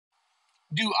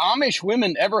Do Amish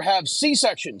women ever have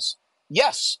C-sections?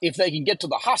 Yes, if they can get to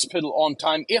the hospital on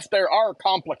time, if there are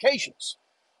complications.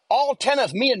 All 10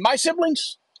 of me and my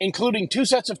siblings, including 2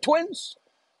 sets of twins,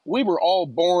 we were all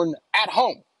born at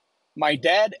home. My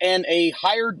dad and a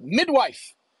hired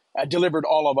midwife delivered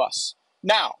all of us.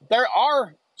 Now, there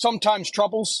are sometimes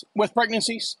troubles with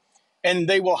pregnancies, and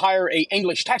they will hire an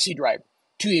English taxi driver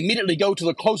to immediately go to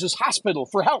the closest hospital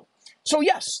for help. So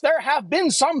yes, there have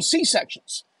been some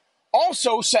C-sections.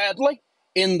 Also, sadly,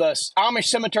 in the Amish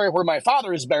cemetery where my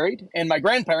father is buried and my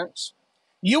grandparents,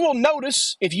 you will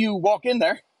notice if you walk in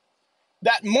there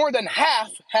that more than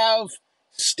half have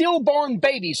stillborn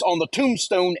babies on the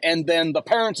tombstone and then the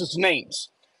parents' names.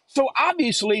 So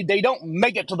obviously they don't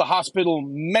make it to the hospital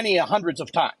many hundreds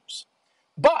of times.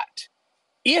 But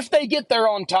if they get there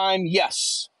on time,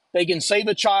 yes, they can save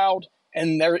a child,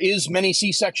 and there is many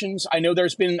C-sections. I know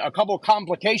there's been a couple of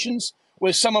complications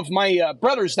with some of my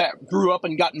brothers that grew up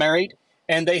and got married,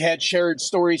 and they had shared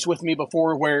stories with me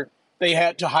before where they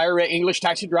had to hire an English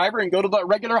taxi driver and go to the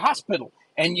regular hospital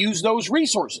and use those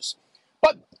resources.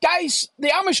 But guys, the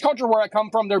Amish culture where I come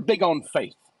from, they're big on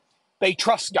faith. They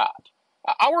trust God.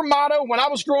 Our motto when I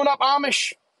was growing up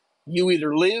Amish, you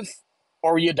either live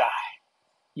or you die.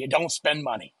 You don't spend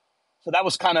money. So that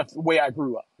was kind of the way I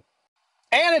grew up.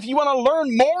 And if you want to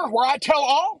learn more where I tell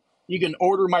all, you can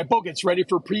order my book. It's ready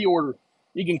for pre-order.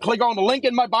 You can click on the link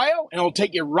in my bio, and it'll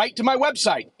take you right to my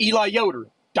website,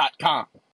 eliyoder.com.